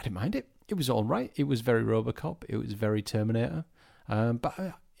didn't mind it. It was all right. It was very RoboCop. It was very Terminator. But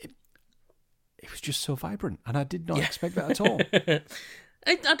it was just so vibrant, and I did not expect that at all.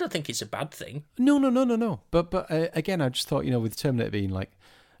 I don't think it's a bad thing. No. But again, I just thought, with Terminator being like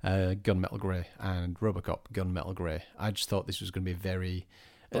gunmetal grey and RoboCop gunmetal grey, I just thought this was going to be very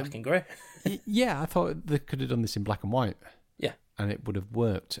Black and grey. Yeah, I thought they could have done this in black and white. Yeah. And it would have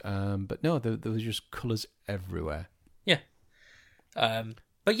worked. But no, there was just colours everywhere. Yeah.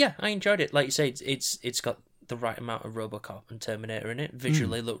 But yeah, I enjoyed it. Like you say, it's got the right amount of RoboCop and Terminator in it.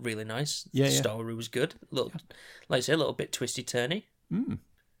 Visually looked really nice. Yeah, the story was good. Like I say, a little bit twisty-turny. But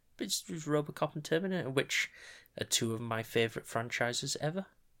it's RoboCop and Terminator, which are two of my favourite franchises ever.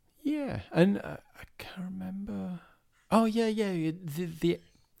 Yeah, and I can't remember. Oh, yeah.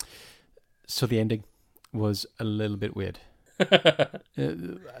 So the ending was a little bit weird.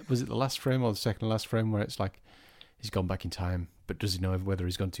 Was it the last frame or the second last frame where it's like he's gone back in time, but does he know whether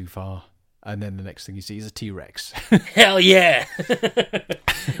he's gone too far? And then the next thing you see is a T-Rex. Hell yeah!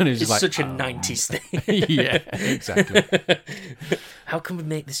 And it's like, such a 90s thing. Yeah, exactly. How can we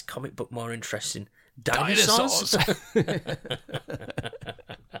make this comic book more interesting? Dinosaurs?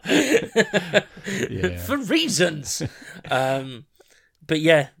 Yeah. For reasons. But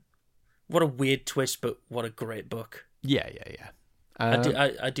yeah, what a weird twist, but what a great book. Yeah.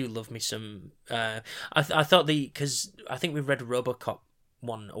 I do love me some. I thought because I think we read a RoboCop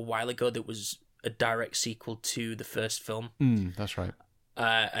one a while ago that was a direct sequel to the first film. That's right.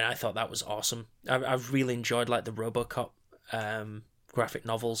 And I thought that was awesome. I've really enjoyed like the RoboCop graphic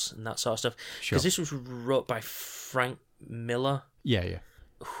novels and that sort of stuff. Because this was wrote by Frank Miller. Yeah.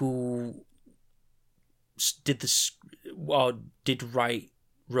 Who did write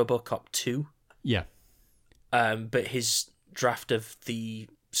RoboCop 2. Yeah. But his draft of the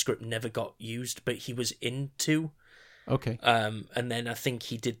script never got used, but he was in 2. Okay. And then I think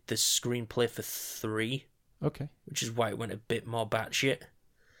he did the screenplay for 3. Okay. Which is why it went a bit more batshit.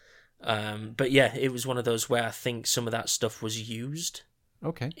 But yeah, it was one of those where I think some of that stuff was used.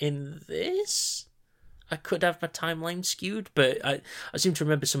 Okay. In this, I could have my timeline skewed, but I seem to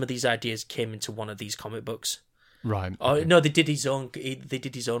remember some of these ideas came into one of these comic books. Right. Oh okay. no, they did his own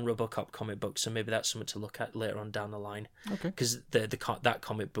RoboCop comic book, so maybe that's something to look at later on down the line. Okay. Because that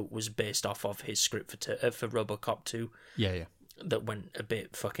comic book was based off of his script for RoboCop 2. Yeah. That went a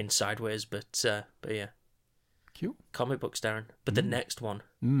bit fucking sideways, but yeah. Cute. Comic books, Darren. But the next one.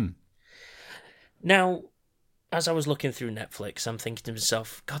 Now, as I was looking through Netflix, I'm thinking to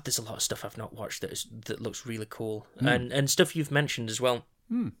myself, God, there's a lot of stuff I've not watched that looks really cool, and stuff you've mentioned as well.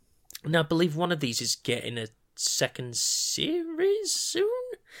 Now, I believe one of these is getting a second series soon.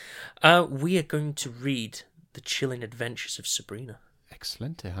 We are going to read The Chilling Adventures of Sabrina.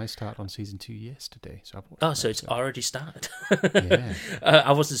 Excellent. I started on season 2 yesterday, so I've watched. Oh, so it's already started. Yeah.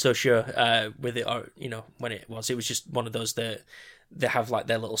 I wasn't so sure with it, or when it was. It was just one of those that they have like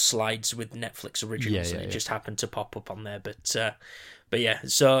their little slides with Netflix originals, and it just happened to pop up on there. But yeah,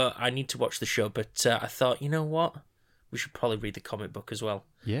 so I need to watch the show. But I thought, you know what, we should probably read the comic book as well.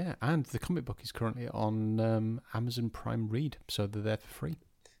 Yeah, and the comic book is currently on Amazon Prime Read, so they're there for free.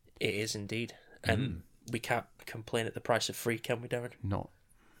 It is indeed, and we can't complain at the price of free, can we, Darren? Not.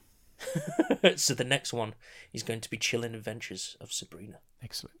 So the next one is going to be Chilling Adventures of Sabrina.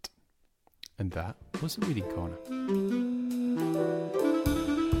 Excellent. And that was the Reading Corner.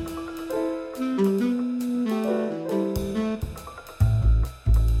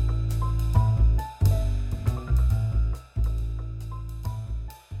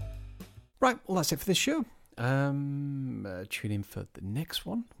 Right, well, that's it for this show. Tune in for the next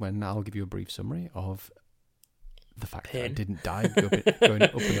one when I'll give you a brief summary of the fact that I didn't die going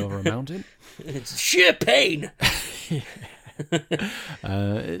up and over a mountain. It's sheer pain.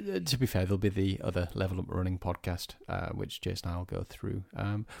 To be fair, there'll be the other Level Up Running podcast, which Jason and I will go through,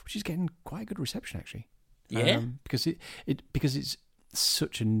 which is getting quite a good reception actually. Yeah, because it's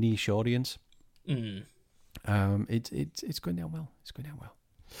such a niche audience. It's going down well. It's going down well.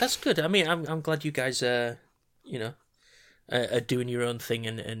 That's good. I mean, I'm glad you guys are doing your own thing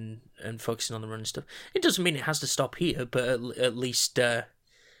and focusing on the running stuff. It doesn't mean it has to stop here, but at least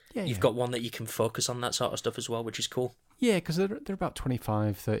you've got one that you can focus on that sort of stuff as well, which is cool. Yeah, because they're about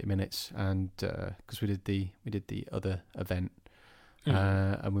 25-30 minutes, and because we did the other event,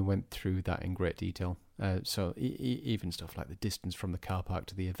 and we went through that in great detail. So even stuff like the distance from the car park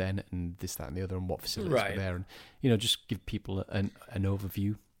to the event, and this, that, and the other, and what facilities were there, and just give people an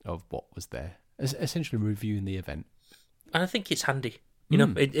overview of what was there, essentially reviewing the event. And I think it's handy.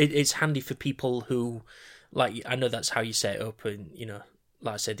 It's handy for people who, like, I know that's how you set it up, and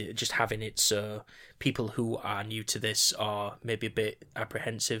like I said, just having it so people who are new to this are maybe a bit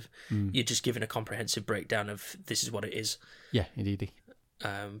apprehensive. You're just giving a comprehensive breakdown of this is what it is. Yeah, indeed.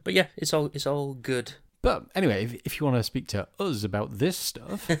 But yeah, it's all good. But anyway, if you want to speak to us about this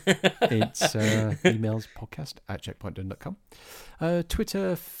stuff, it's emails podcast@checkpointdone.com.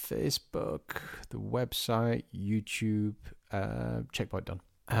 Twitter, Facebook, the website, YouTube, Checkpoint Done.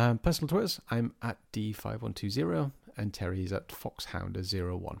 Personal Twitters, I'm at D5120 and Terry's at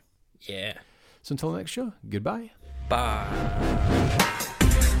Foxhounder01. Yeah. So until the next show, goodbye. Bye.